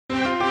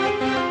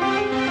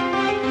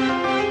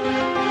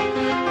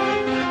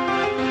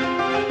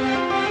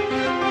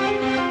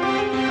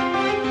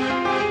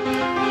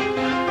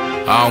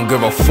I don't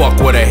give a fuck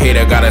what a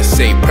hater gotta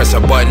say. Press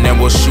a button and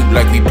we'll shoot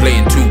like we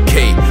playing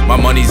 2K. My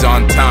money's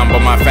on time,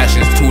 but my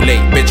fashion's too late.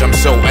 Bitch, I'm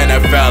so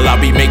NFL,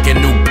 I'll be making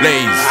new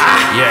plays.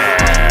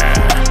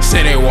 Yeah.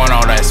 Say they want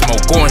all that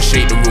smoke, go and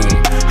shake the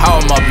room.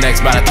 How I'm up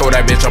next, but I told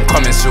that bitch I'm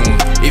coming soon.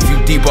 If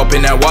you deep up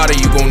in that water,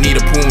 you gon' need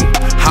a poon.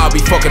 How I be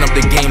fucking up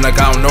the game like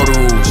I don't know the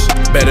rules.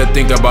 Better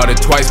think about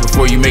it twice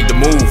before you make the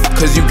move,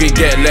 cause you could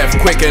get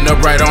left quick and up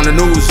right on the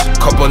news.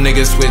 Couple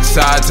niggas switch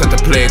sides, had to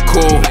play it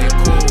cool.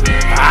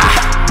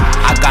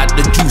 I got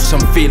the juice, I'm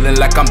feeling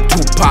like I'm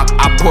Tupac.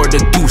 I poured the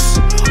deuce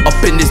up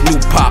in this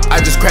new pop. I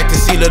just cracked the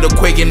seal of the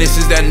quake and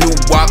this is that new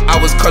walk. I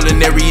was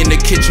culinary in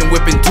the kitchen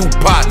whipping 2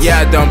 pots.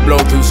 Yeah, I done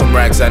blow through some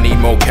racks, I need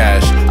more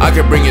cash. I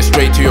can bring it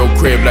straight to your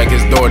crib like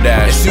it's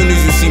DoorDash. As soon as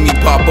you see me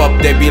pop up,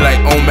 they be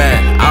like, oh man,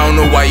 I don't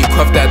know why you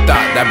cuff that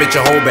thought, that bitch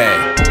a whole bag.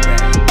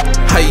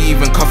 How you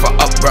even cuff her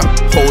up, bruh?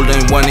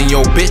 Holding one in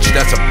your bitch,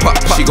 that's a pup.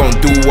 She gon'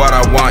 do what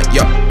I want,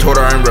 yup. Told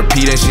her and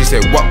repeat and she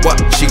said, what?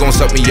 She gon'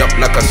 suck me up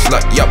like a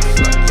slut, yup.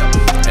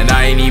 And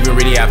I ain't even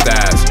really have to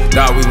ask.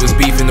 Nah, we was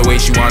beefing the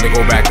way she wanted to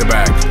go back to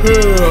back.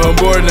 I'm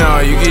bored now,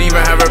 you can even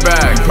have her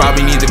back. You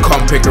probably need to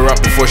come pick her up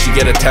before she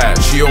get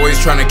attached. She always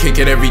tryna kick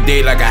it every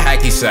day like a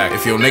hacky sack.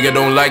 If your nigga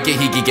don't like it,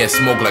 he could get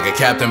smoked like a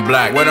Captain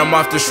Black. When I'm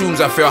off the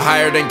shrooms, I feel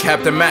higher than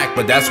Captain Mac.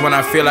 But that's when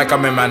I feel like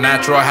I'm in my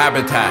natural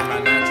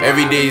habitat.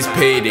 Every day's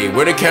payday,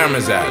 where the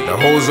cameras at? The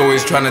hoes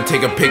always tryna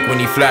take a pic when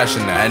he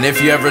flashing that. And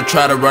if you ever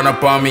try to run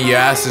up on me, your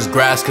ass is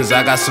grass, cause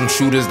I got some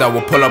shooters that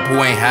will pull up who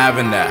ain't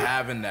having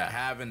that.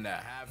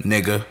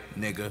 Nigga.